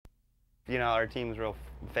You know, our team's real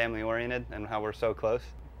family-oriented and how we're so close.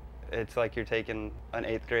 It's like you're taking an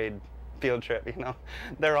 8th grade field trip, you know?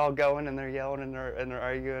 They're all going and they're yelling and they're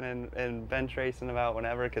arguing and bench racing about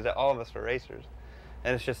whenever, because all of us are racers.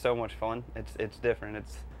 And it's just so much fun. It's different.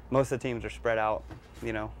 Most of the teams are spread out,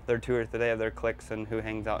 you know. They're they have their cliques and who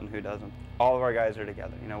hangs out and who doesn't. All of our guys are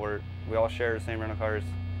together, you know. We all share the same rental cars.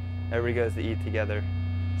 Everybody goes to eat together.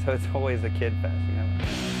 So it's always a kid fest, you know.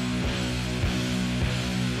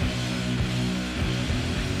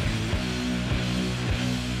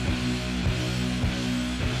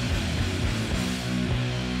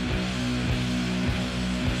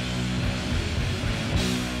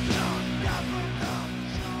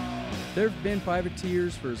 There have been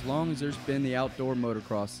privateers for as long as there's been the outdoor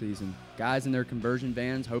motocross season. Guys in their conversion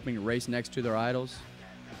vans hoping to race next to their idols.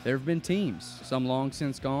 There have been teams, some long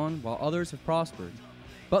since gone, while others have prospered.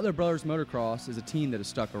 Butler Brothers Motocross is a team that has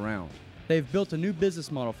stuck around. They've built a new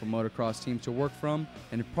business model for motocross teams to work from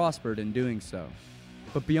and have prospered in doing so.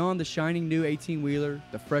 But beyond the shining new 18-wheeler,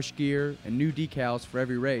 the fresh gear, and new decals for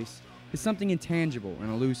every race is something intangible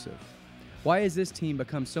and elusive. Why has this team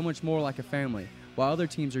become so much more like a family, while other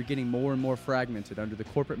teams are getting more and more fragmented under the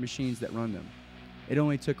corporate machines that run them? It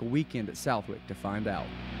only took a weekend at Southwick to find out.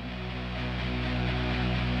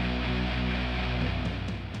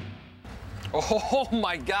 Oh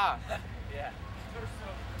my God! Yeah.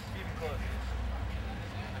 Even closer.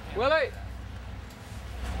 Willie!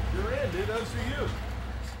 You're in, dude. Those are you.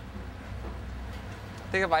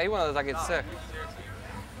 I think if I eat one of those, I get sick.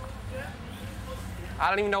 I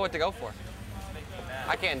don't even know what to go for.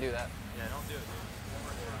 I can't do that. Yeah, don't do it, dude.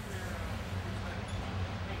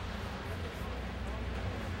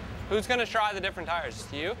 Who's gonna try the different tires?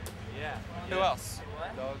 Just you? Yeah. Who else?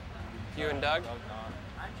 What? Doug. You and Doug?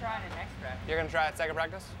 I'm trying it next practice. You're gonna try it second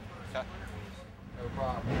practice? Okay. No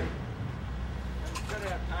problem. You should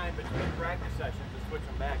have time between practice sessions to switch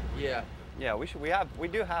them back. Yeah. Yeah, we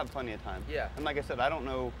do have plenty of time. Yeah. And like I said, I don't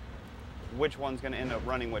know which one's going to end up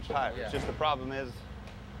running which tire. Yeah. It's just the problem is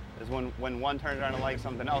when one turns around and likes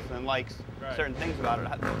something else and then likes certain things about it.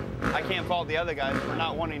 I can't fault the other guys for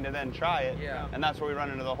not wanting to then try it. Yeah. And that's where we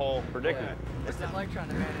run into the whole predicament. It's not like trying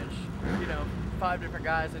to manage, 5 different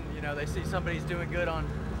guys and, they see somebody's doing good on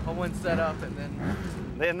one setup and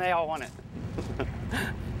then They all want it.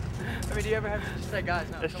 I mean, do you ever have to just say, guys,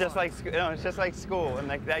 no, It's just like it's just like school. And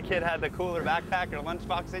that kid had the cooler backpack or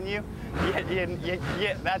lunchbox in you.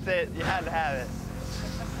 That's it. You had to have it.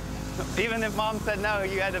 Even if mom said no,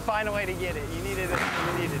 you had to find a way to get it. You needed it.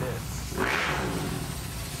 You needed it.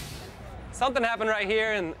 Something happened right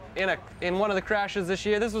here in one of the crashes this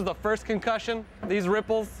year. This was the first concussion. These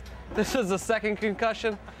ripples. This is the second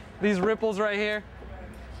concussion. These ripples right here.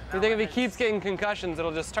 You think if he keeps getting concussions,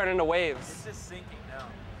 it'll just turn into waves? It's just sinking down.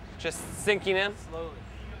 Just sinking in? Slowly.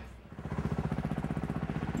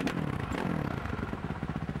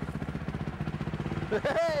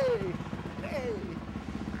 Hey!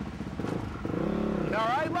 You all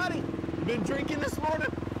right, buddy? You been drinking this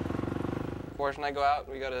morning? Forrest and I go out,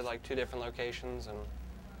 we go to like 2 different locations and,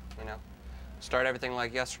 start everything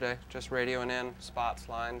like yesterday. Just radioing in, spots,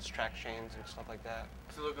 lines, track chains, and stuff like that.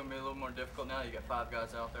 Is it going to be a little more difficult now? You got 5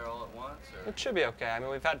 guys out there all at once? Or? It should be okay. I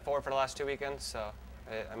mean, we've had 4 for the last 2 weekends, so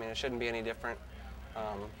it shouldn't be any different.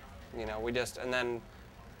 And then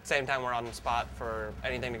same time we're on the spot for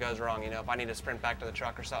anything that goes wrong. If I need to sprint back to the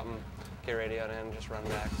truck or something, get radioed in, just run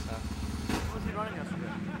back. So. What was he running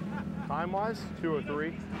yesterday? Time-wise,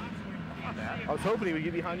 2:03. I was hoping he would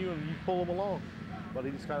get behind you and you pull him along, but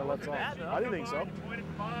he just kind of lets off. I didn't think so.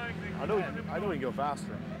 I know he can go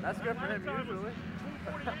faster. That's good for him usually.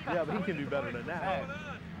 Yeah, but he can do better than that.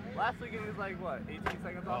 Last weekend he was like, what, 18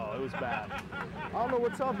 seconds off? Oh, it was bad. I don't know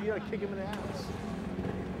what's up. You got to kick him in the ass.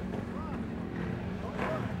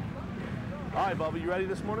 All right, Bubba, you ready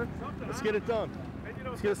this morning? Let's get it done.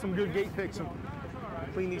 Let's get us some good gate picks and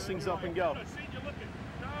clean these things up and go.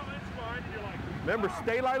 Remember,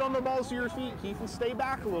 stay light on the balls of your feet, Keith, and stay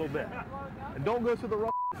back a little bit. And don't go to the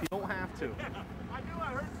rough if you don't have to.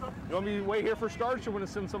 You want me to wait here for starts or want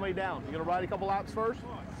to send somebody down? You going to ride a couple laps first?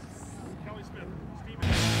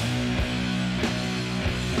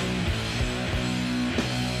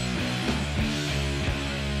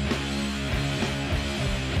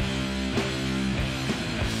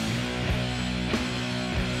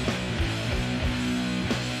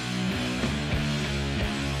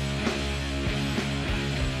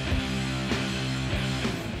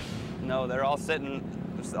 No, they're all sitting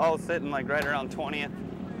like right around 20th.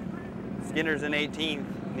 Skinner's in 18th,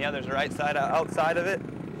 and the others are outside of it.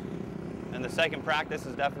 And the second practice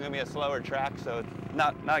is definitely gonna be a slower track, so it's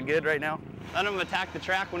not good right now. None of them attacked the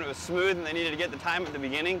track when it was smooth and they needed to get the time at the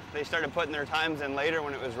beginning. They started putting their times in later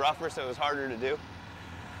when it was rougher, so it was harder to do.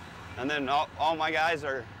 And then all my guys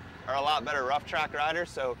are a lot better rough track riders,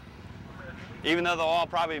 so even though they'll all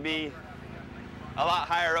probably be a lot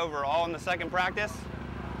higher overall in the second practice,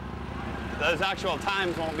 those actual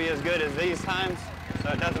times won't be as good as these times, so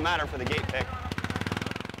it doesn't matter for the gate pick.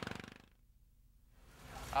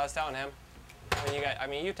 I was telling him, when you got, I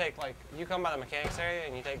mean, you take like, you come by the mechanics area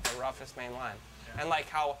and you take the roughest main line. And like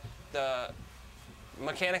how the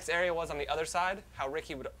mechanics area was on the other side, how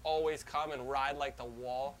Ricky would always come and ride like the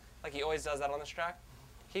wall, like he always does that on this track.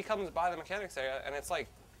 He comes by the mechanics area and it's like,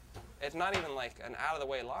 it's not even like an out of the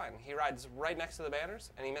way line. He rides right next to the banners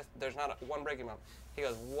and there's not one braking bump. He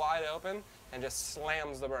goes wide open and just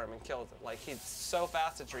slams the berm and kills it. Like he's so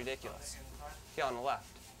fast, it's ridiculous. He on the left.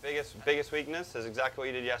 Biggest weakness is exactly what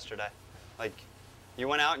you did yesterday. Like, you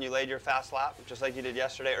went out and you laid your fast lap, just like you did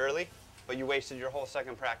yesterday early, but you wasted your whole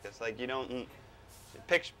second practice. Like, you don't,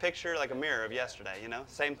 picture like a mirror of yesterday, you know?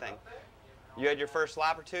 Same thing. You had your first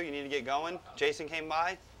lap or two, you need to get going. Jason came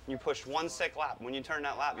by, you pushed one sick lap. When you turned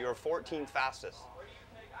that lap, you were 14th fastest.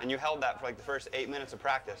 And you held that for like the first 8 minutes of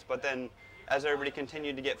practice. But then, as everybody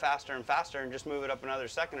continued to get faster and faster and just move it up another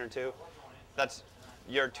second or two,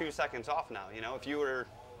 you're 2 seconds off now, you know? If you were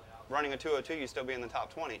running a 2:02, you'd still be in the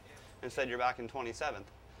top 20. Instead, you're back in 27th.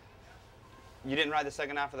 You didn't ride the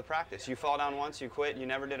second half of the practice. You fall down once, you quit, you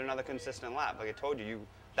never did another consistent lap. Like I told you,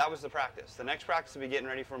 that was the practice. The next practice will be getting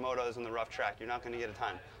ready for motos in the rough track. You're not going to get a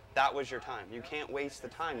time. That was your time. You can't waste the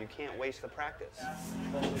time. You can't waste the practice.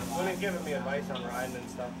 When he's giving me advice on riding and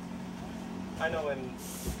stuff, I know when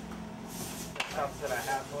the stuff that I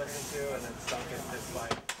have to listen to and then stuff is just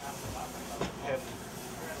like him,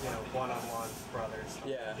 you know, one-on-one brothers.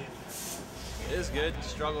 Yeah. It is good.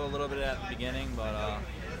 Struggled a little bit at the beginning, but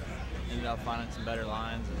ended up finding some better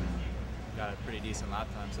lines and got a pretty decent lap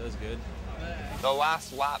time, so it was good. The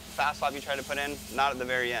last lap, fast lap you tried to put in, not at the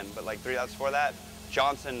very end, but like 3 laps before that,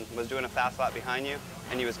 Johnson was doing a fast lap behind you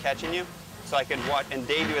and he was catching you. So I could watch, and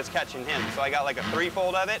Davey was catching him. So I got like a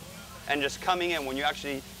threefold of it, and just coming in when you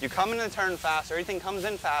come into the turn fast, everything comes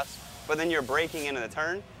in fast, but then you're braking into the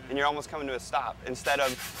turn and you're almost coming to a stop. Instead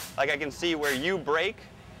of, like I can see where you brake,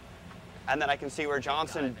 and then I can see where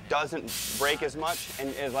Johnson doesn't brake as much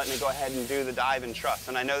and is letting me go ahead and do the dive and trust.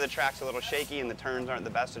 And I know the track's a little shaky and the turns aren't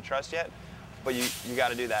the best to trust yet, but you got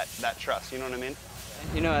to do that trust, you know what I mean?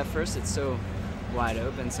 You know, at first it's so wide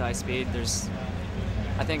open, so high speed,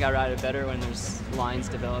 I think I ride it better when there's lines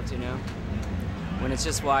developed, you know? When it's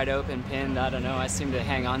just wide open, pinned, I don't know, I seem to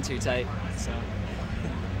hang on too tight, so.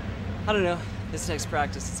 I don't know, this next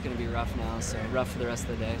practice it's gonna be rough now, so rough for the rest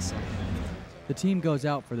of the day, so. The team goes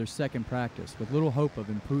out for their second practice with little hope of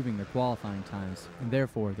improving their qualifying times and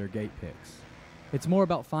therefore their gate picks. It's more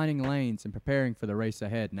about finding lanes and preparing for the race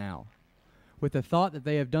ahead now. With the thought that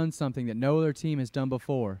they have done something that no other team has done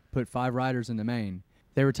before, put 5 riders in the main,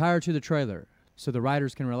 they retire to the trailer so the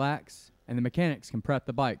riders can relax and the mechanics can prep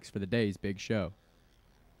the bikes for the day's big show.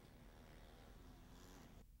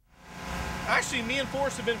 Actually, me and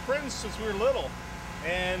Forrest have been friends since we were little,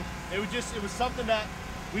 and it was something that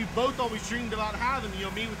we both always dreamed about having. You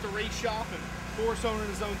know, me with the race shop and Forrest owning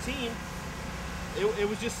his own team. It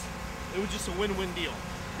was just a win-win deal.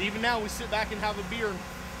 Even now, we sit back and have a beer, and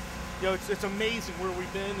you know, it's amazing where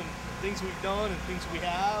we've been and things we've done and things we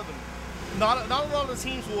have. And not a lot of the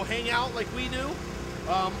teams will hang out like we do.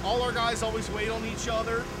 All our guys always wait on each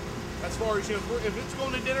other. As far as, you know, if it's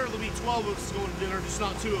going to dinner, there'll be 12 of us going to dinner, just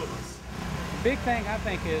not 2 of us. The big thing I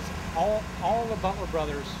think is all the Butler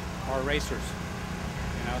brothers are racers.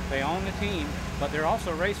 You know, they own the team, but they're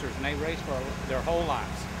also racers, and they race for their whole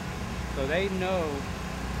lives. So they know,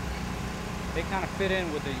 they kind of fit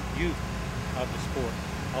in with the youth of the sport,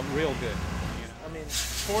 real good. You know? I mean,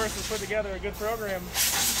 Forrest has put together a good program. I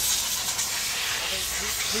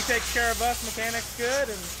think he takes care of us mechanics good,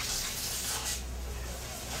 and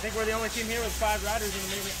I think we're the only team here with 5 riders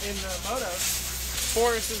in the moto.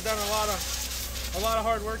 Forrest has done a lot of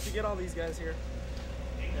hard work to get all these guys here,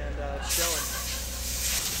 and it's showing.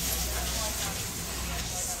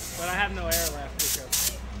 But I have no air left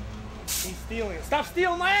because he's stealing it. Stop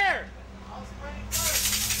stealing my air!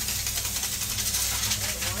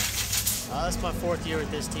 This is my 4th year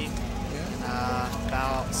with this team.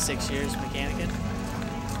 About 6 years mechanicking.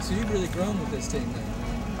 So you've really grown with this team then?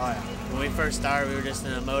 Oh yeah. When we first started, we were just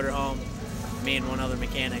in a motorhome, me and one other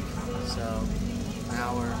mechanic. So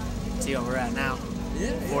now see what we're at now.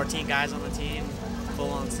 Yeah. 14 guys on the team,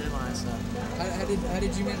 full-on semi. So. How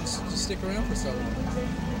did you manage to stick around for so long?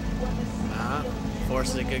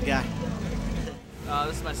 Forrest is a good guy.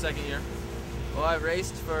 This is my 2nd year. Well, I've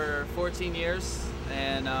raced for 14 years,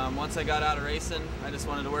 and once I got out of racing, I just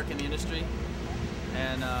wanted to work in the industry,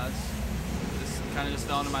 and just kind of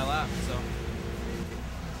fell into my lap. So.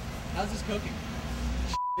 How's his cooking?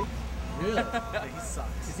 Really? He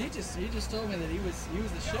sucks. Because he just told me that he was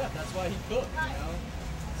the chef. That's why he cooked. You know.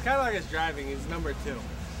 It's kind of like his driving. He's number 2.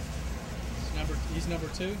 He's number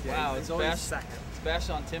 2. Yeah, Wow, it's always second. It's Bash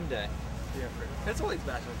on Tim Day. Yeah, it's always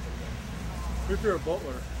Bash on Tim Day. If you're a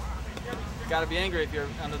Butler. Got to be angry if you're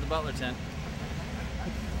under the Butler tent.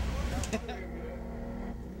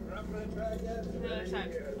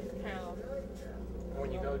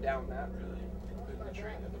 When you go down that the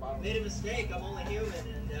train at the bottom. Made a mistake. I'm only human,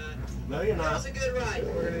 and No, you're that not. was a good ride.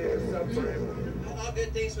 We're gonna need a sub for him. All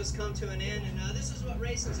good things must come to an end, and this is what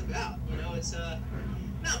racing's about. You know, it's not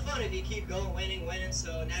fun if you keep going, winning.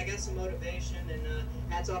 So now I got some motivation, and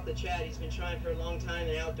hats off to Chad. He's been trying for a long time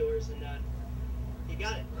in outdoors, and he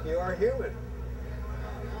got it. You are human.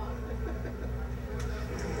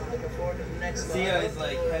 Looking forward to the next one. Theo is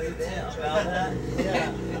like hesitant about that.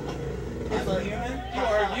 Yeah. I'm a human? You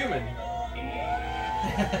are human.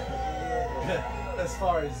 As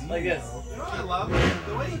far as you Like this. know. You know what I love?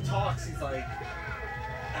 The way he talks, he's like,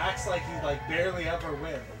 acts like he like barely ever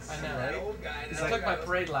wins. I know. Right? I took my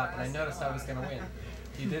parade lap and I noticed I was going to win.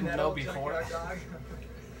 You didn't know before.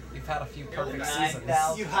 You've had a few perfect seasons.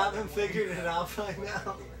 You haven't figured it out by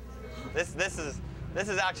now. This is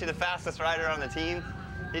actually the fastest rider on the team.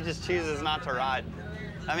 He just chooses not to ride.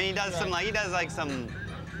 I mean, he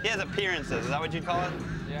has appearances. Is that what you'd call it?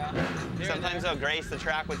 Yeah. Sometimes he'll grace the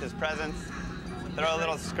track with his presence, throw a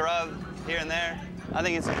little scrub here and there. I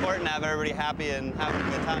think it's important to have everybody happy and having a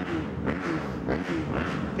good time.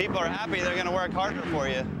 People are happy, they're gonna work harder for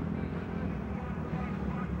you.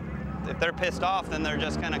 If they're pissed off, then they're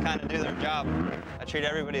just gonna kind of do their job. I treat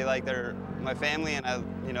everybody like they're my family, and at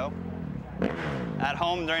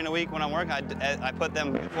home during the week when I'm working, I put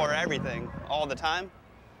them before everything, all the time.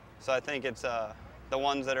 So I think it's the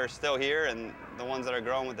ones that are still here and the ones that are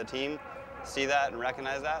growing with the team see that and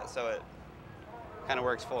recognize that, so it kind of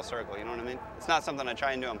works full circle, you know what I mean? It's not something I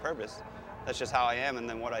try and do on purpose. That's just how I am and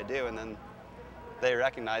then what I do, and then they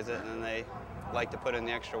recognize it and then they like to put in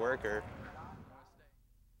the extra work.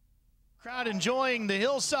 Crowd enjoying the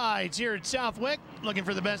hillsides here at Southwick, looking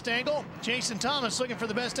for the best angle. Jason Thomas looking for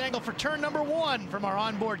the best angle for turn number 1 from our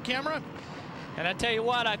onboard camera. And I tell you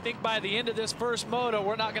what, I think by the end of this first moto,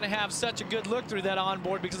 we're not going to have such a good look through that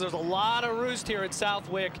onboard because there's a lot of roost here at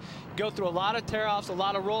Southwick. Go through a lot of tear-offs, a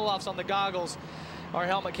lot of roll-offs on the goggles. Our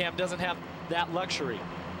helmet cam doesn't have that luxury.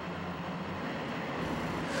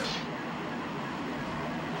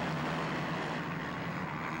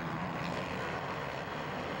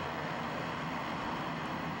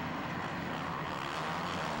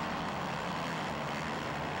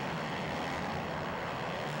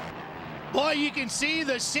 Boy, you can see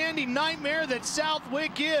the sandy nightmare that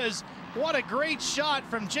Southwick is. What a great shot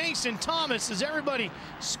from Jason Thomas as everybody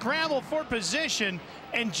scrambled for position.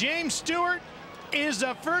 And James Stewart is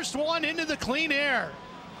the first one into the clean air.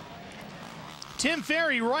 Tim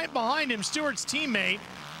Ferry right behind him, Stewart's teammate,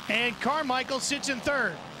 and Carmichael sits in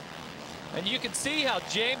third. And you can see how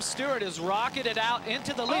James Stewart is rocketed out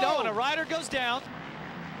into the lead. Oh, and a rider goes down.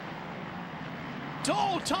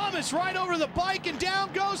 Oh, Thomas right over the bike, and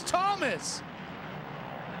down goes Thomas.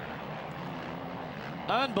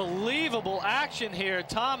 Unbelievable action here.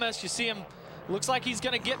 Thomas, you see him, looks like he's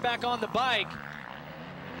going to get back on the bike.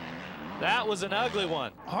 That was an ugly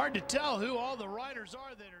one. Hard to tell who all the riders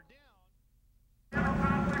are that are down.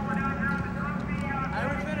 How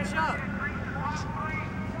do we finish up?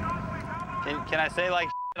 Can I say like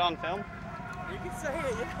on film? You can say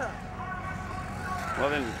it, yeah.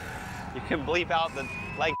 Well then, you can bleep out the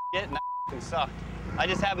like shit and that sucked. I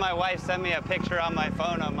just had my wife send me a picture on my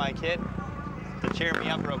phone of my kid to cheer me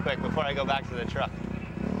up real quick before I go back to the truck.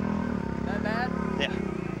 That bad? Yeah.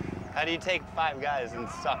 How do you take 5 guys and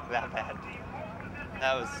suck that bad?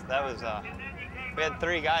 That was we had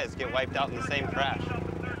 3 guys get wiped out in the same crash.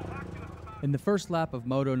 In the first lap of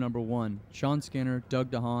Moto number 1, Shaun Skinner, Doug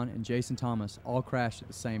Dehaan, and Jason Thomas all crashed at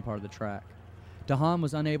the same part of the track. Dehaan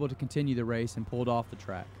was unable to continue the race and pulled off the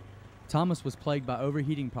track. Thomas was plagued by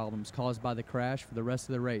overheating problems caused by the crash for the rest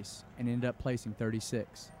of the race and ended up placing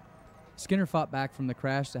 36. Skinner fought back from the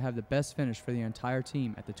crash to have the best finish for the entire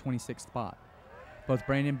team at the 26th spot. Both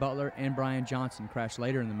Karsten Butler and Bryan Johnson crashed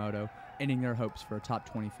later in the moto, ending their hopes for a top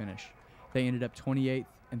 20 finish. They ended up 28th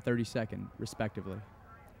and 32nd, respectively.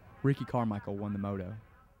 Ricky Carmichael won the moto.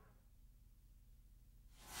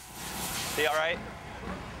 He all right?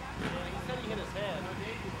 Yeah, he said he hit his head.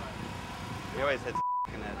 He always hits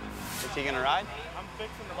his head. Is he gonna ride? I'm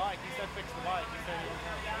fixing the bike. He said fix the bike. He said he didn't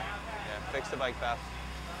know. Yeah, fix the bike fast.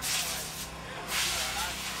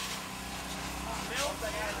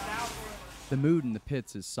 The mood in the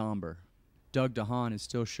pits is somber. Doug Dehaan is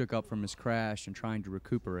still shook up from his crash and trying to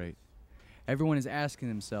recuperate. Everyone is asking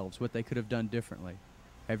themselves what they could have done differently.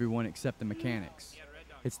 Everyone except the mechanics.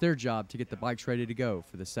 It's their job to get the bikes ready to go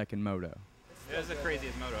for the second moto. It was the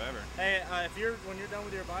craziest moto ever. Hey, when you're done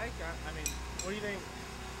with your bike, I mean, what do you think?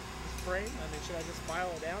 The frame? I mean, should I just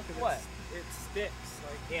file it down? Because it sticks.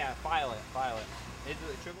 Like, Yeah, file it. Is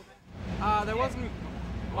it triple? There wasn't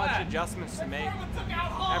much adjustments to make.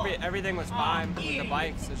 Everything was fine with the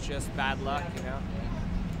bikes. It's just bad luck, you know.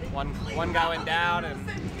 One guy went down and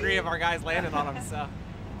 3 of our guys landed on him, so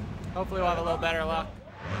hopefully we'll have a little better luck.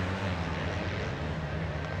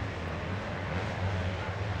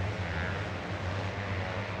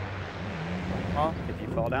 Well, if you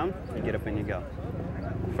fall down, you get up and you go.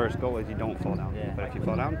 First goal is you don't fall down. But if you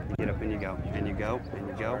fall down, you get up and you go. And you go, and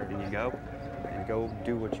you go, and you go. And go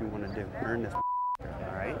do what you want to do. Earn this, all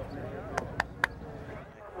right?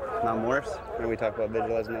 Now, Morris, when we talk about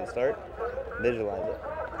visualizing at the start, visualize it.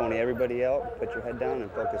 Pony everybody out, put your head down, and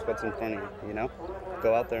focus what's in front of you, you know?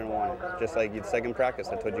 Go out there and want it. Just like you second practice.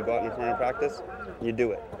 I told you go out in front of practice, you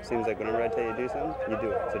do it. Seems like whenever I tell you to do something, you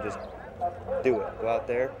do it. So just do it. Go out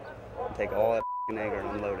there and take all that anger and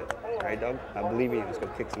unload it. All right, Doug? I believe in you. Let's go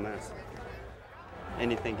kick some ass.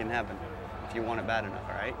 Anything can happen if you want it bad enough,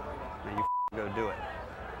 all right? Now you go do it.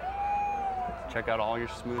 Check out all your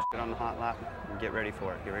smooth shit on the hot lap and get ready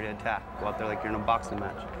for it. Get ready to attack. Go out there like you're in a boxing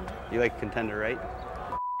match. You like a contender, right?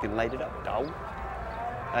 You can light it up, dog.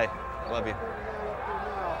 Hey, love you.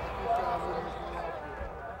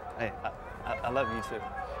 Hey, I love you too.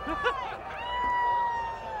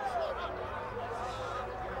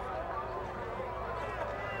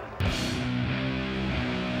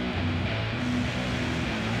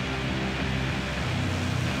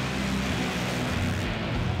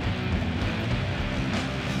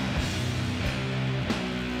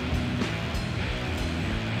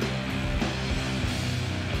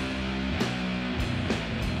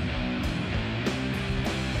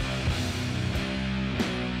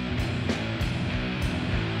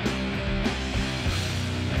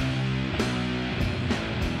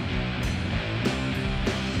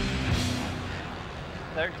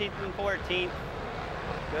 And 14th.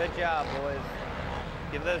 Good job, boys.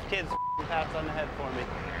 Give those kids pats on the head for me.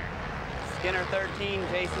 Skinner 13,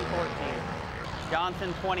 Jason 14.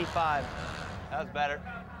 Johnson 25. That was better.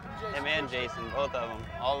 Him and Jason, both of them,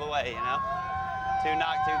 all the way, you know? 2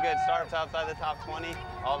 not too good starts outside the top 20,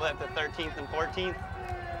 all the way up to 13th and 14th.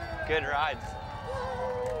 Good rides.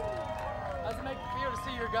 How does it make you feel to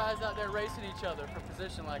see your guys out there racing each other for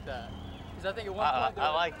position like that? I think at one point I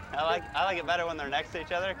like it better when they're next to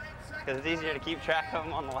each other because it's easier to keep track of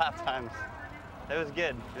them on the lap times. It was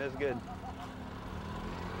good. It was good.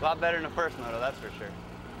 A lot better than the first moto, that's for sure.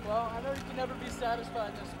 Well, I know you can never be satisfied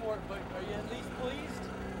in this sport, but are you at least pleased?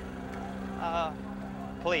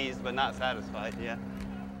 Pleased, but not satisfied, yeah.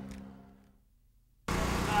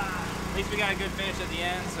 At least we got a good finish at the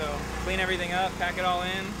end, so clean everything up, pack it all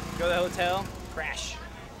in, go to the hotel, crash.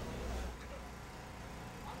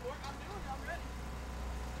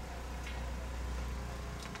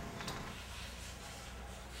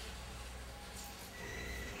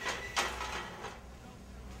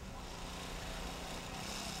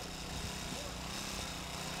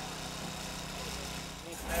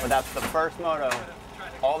 But that's the first moto,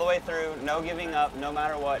 all the way through, no giving up, no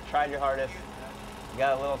matter what, tried your hardest. You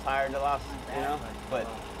got a little tired the last, you know, but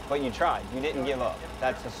you tried, you didn't give up.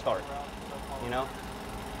 That's the start, you know?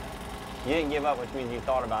 You didn't give up, which means you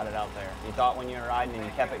thought about it out there. You thought when you were riding and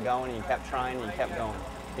you kept it going and you kept trying and you kept going.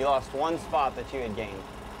 You lost one spot that you had gained,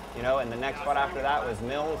 you know, and the next spot after that was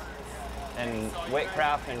Mills and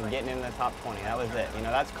Whitcraft and getting in the top 20. That was it, you know,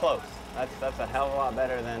 that's close. That's a hell of a lot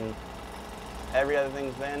better than every other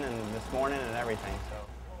thing's been, and this morning and everything.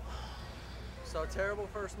 So terrible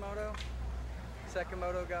first moto, second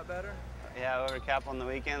moto got better? Yeah, over cap on the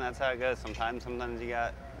weekend, that's how it goes sometimes. Sometimes you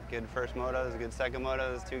got good first motos, good second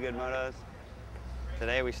motos, 2 good motos.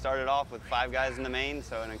 Today we started off with 5 guys in the main,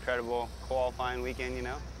 so an incredible qualifying weekend, you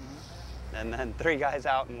know? And then 3 guys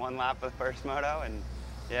out in 1 lap of the first moto, and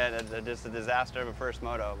yeah, just a disaster of a first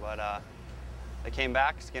moto. But they came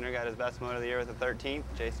back. Skinner got his best moto of the year with a 13th.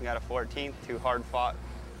 Jason got a 14th, 2 hard-fought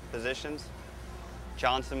positions.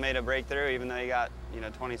 Johnson made a breakthrough, even though he got,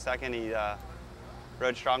 22nd. He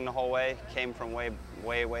rode strong the whole way. Came from way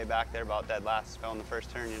back there, about dead last. Fell in the first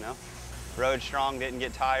turn, you know. Rode strong, didn't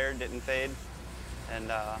get tired, didn't fade.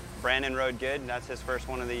 And Brandon rode good. That's his first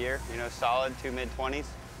one of the year. Solid, 2 mid-20s.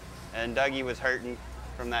 And Dougie was hurting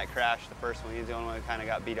from that crash, the first one. He's the only one who kind of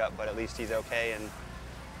got beat up, but at least he's okay, and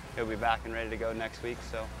he'll be back and ready to go next week.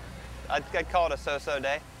 So I'd call it a so-so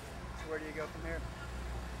day. So where do you go from here?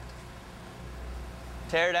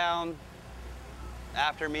 Tear down,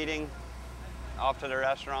 after meeting, off to the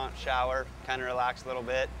restaurant, shower, kind of relax a little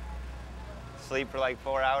bit, sleep for like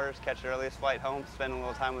 4 hours, catch the earliest flight home, spend a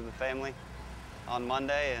little time with the family on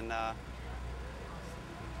Monday, and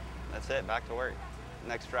that's it, back to work.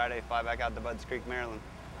 Next Friday, fly back out to Budds Creek, Maryland.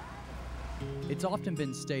 It's often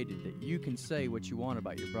been stated that you can say what you want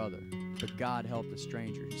about your brother, but God help the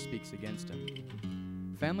stranger who speaks against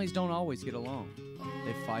him. Families don't always get along.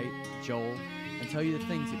 They fight, jolt, and tell you the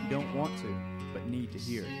things that you don't want to, but need to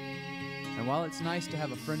hear. And while it's nice to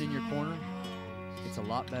have a friend in your corner, it's a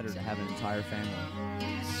lot better to have an entire family.